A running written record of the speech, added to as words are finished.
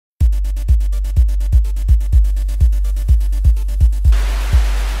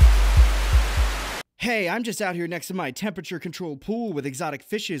Hey, I'm just out here next to my temperature-controlled pool with exotic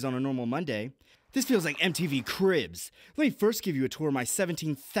fishes on a normal Monday. This feels like MTV Cribs. Let me first give you a tour of my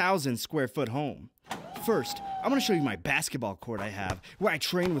 17,000 square foot home. First, I'm gonna show you my basketball court I have, where I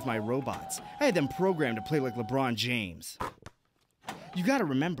train with my robots. I had them programmed to play like LeBron James. You gotta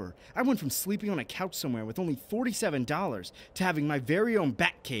remember, I went from sleeping on a couch somewhere with only $47 to having my very own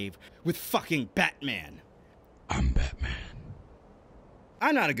bat cave with fucking Batman. I'm Batman.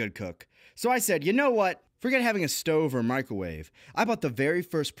 I'm not a good cook, so I said, you know what? Forget having a stove or microwave. I bought the very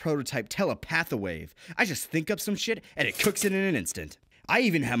first prototype Telepathawave. I just think up some shit and it cooks it in an instant. I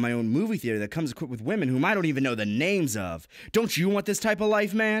even have my own movie theater that comes equipped with women whom I don't even know the names of. Don't you want this type of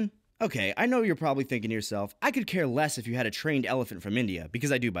life, man? Okay, I know you're probably thinking to yourself, I could care less if you had a trained elephant from India,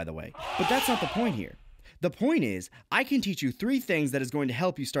 because I do, by the way. But that's not the point here. The point is, I can teach you 3 things that is going to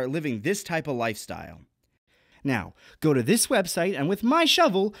help you start living this type of lifestyle. Now, go to this website and with my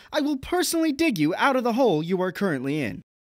shovel, I will personally dig you out of the hole you are currently in.